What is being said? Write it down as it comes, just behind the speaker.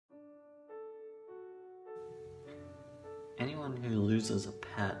Anyone who loses a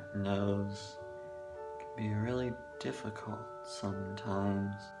pet knows it can be really difficult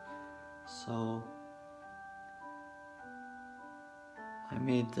sometimes. So I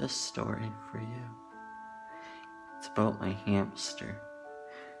made this story for you. It's about my hamster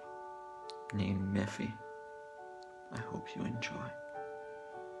named Miffy. I hope you enjoy.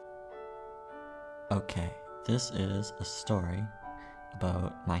 Okay, this is a story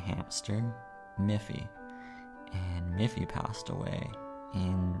about my hamster, Miffy. And Miffy passed away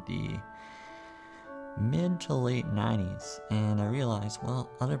in the mid to late 90s. And I realized, well,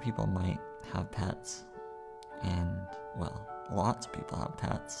 other people might have pets. And, well, lots of people have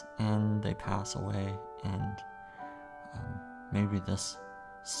pets. And they pass away. And maybe this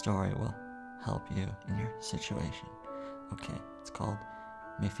story will help you in your situation. Okay, it's called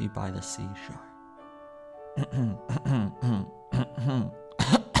Miffy by the Seashore.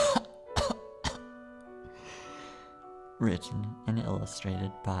 Written and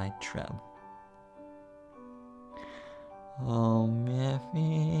illustrated by Treb. Oh,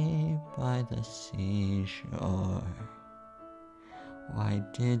 Miffy by the seashore, why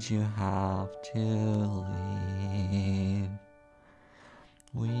did you have to leave?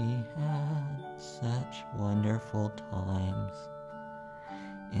 We had such wonderful times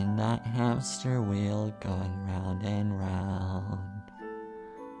in that hamster wheel going round and round.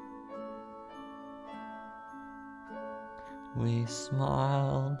 We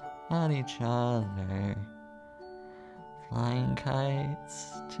smiled at each other, flying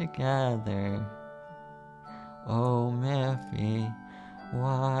kites together. Oh, Miffy,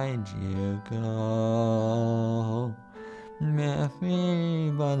 why'd you go?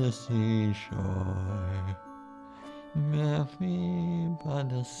 Miffy by the seashore, Miffy by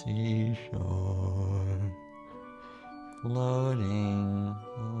the seashore, floating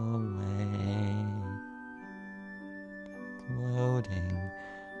away, floating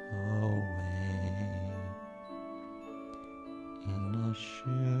away in a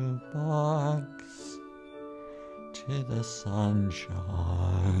shoebox to the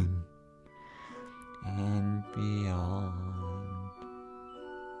sunshine and beyond.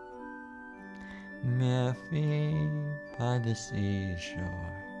 Miffy by the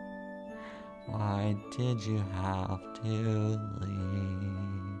seashore, why did you have to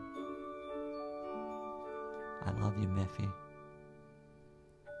leave? I love you, Miffy.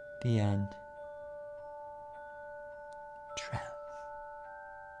 The end.